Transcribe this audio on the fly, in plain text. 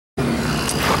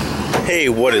Hey,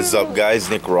 what is up guys?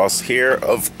 Nick Ross here,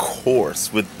 of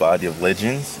course, with Body of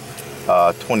Legends.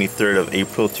 23rd of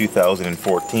April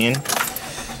 2014.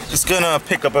 Just gonna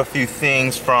pick up a few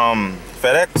things from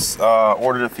FedEx.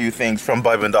 Ordered a few things from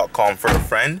BodyOfLegends for a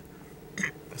friend.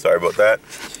 Sorry about that.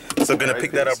 So gonna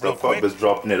pick that up real quick. Just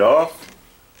dropping it off.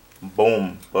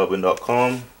 Boom,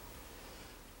 BodyOfLegends.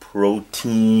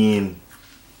 Protein,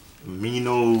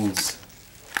 aminos.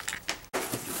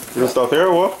 This stuff here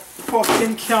or what?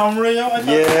 Fucking camera, yo. I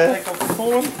Yeah. like a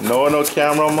phone. No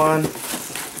camera, man.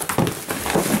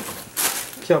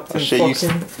 Captain Shit,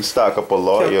 fucking. you stock up a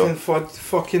lot, Captain yo.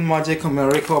 fucking Magic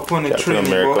America up on the Captain training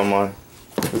America, book. man.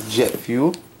 It's jet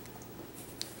fuel.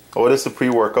 Oh, this is a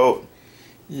pre-workout.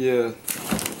 Yeah.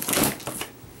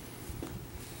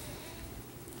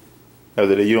 Oh,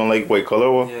 you don't like white color,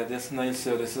 or? Yeah, this nice,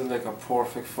 yo. This is like a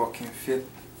perfect fucking fit.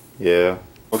 Yeah.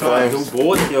 What Can't times? do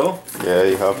both, yo. Yeah,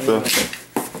 you have to.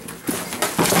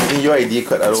 In your idea,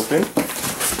 cut that open.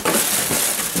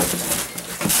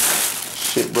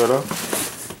 Shit, brother.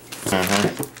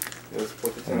 Just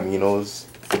put it in. Aminos.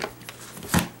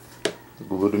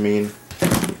 Glutamine.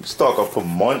 Stock up for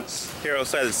months. Here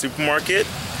outside the supermarket,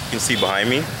 you can see behind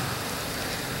me.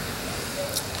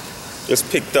 Just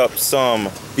picked up some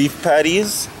beef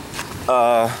patties.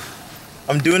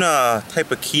 I'm doing a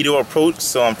type of keto approach,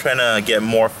 so I'm trying to get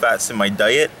more fats in my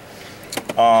diet.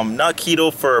 Not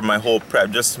keto for my whole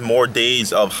prep, just more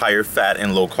days of higher fat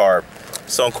and low carb.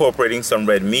 So incorporating some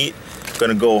red meat.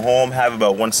 Gonna go home, have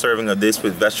about 1 serving of this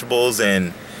with vegetables,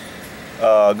 and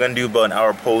gonna do about an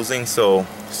hour posing, so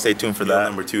stay tuned for that.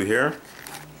 Number 2 here.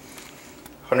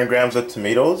 100 grams of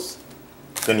tomatoes.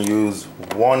 Gonna use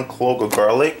 1 clove of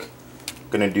garlic.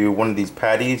 Gonna do one of these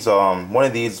patties. One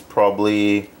of these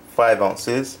probably 5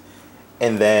 ounces.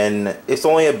 And then it's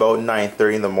only about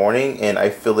 9:30 in the morning, and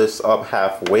I fill this up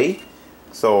halfway.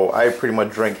 So I pretty much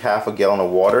drink half a gallon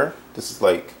of water. This is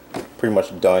like pretty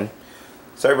much done.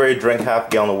 So I already drank half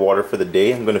a gallon of water for the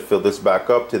day. I'm gonna fill this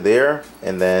back up to there,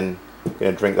 and then I'm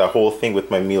gonna drink that whole thing with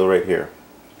my meal right here.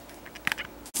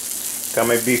 Got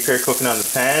my beef here cooking on the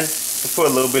pan. I put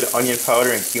a little bit of onion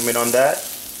powder and cumin on that.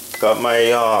 Got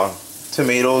my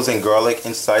tomatoes and garlic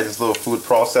inside this little food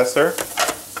processor.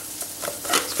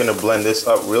 Just gonna blend this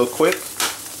up real quick.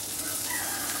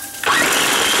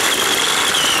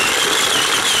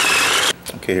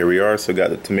 Okay, here we are. So got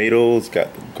the tomatoes,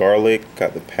 got the garlic,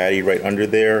 got the patty right under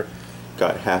there,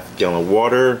 got half a gallon of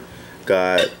water,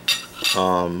 got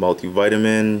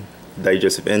multivitamin,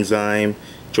 digestive enzyme,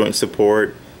 joint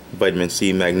support, vitamin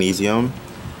C, magnesium,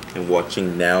 and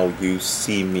watching Now You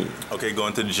See Me. Okay,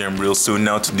 going to the gym real soon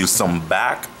now to do some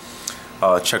back.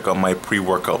 Check out my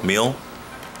pre-workout meal.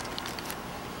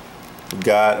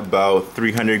 Got about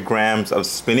 300 grams of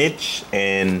spinach,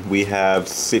 and we have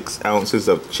 6 ounces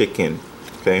of chicken.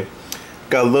 Okay,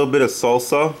 got a little bit of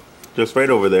salsa just right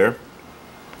over there,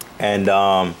 and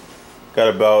got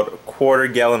about 1/4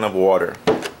 gallon of water.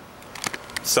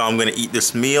 So I'm gonna eat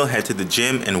this meal, head to the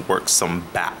gym, and work some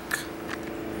back.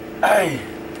 Hey,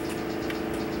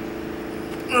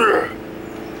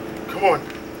 come on.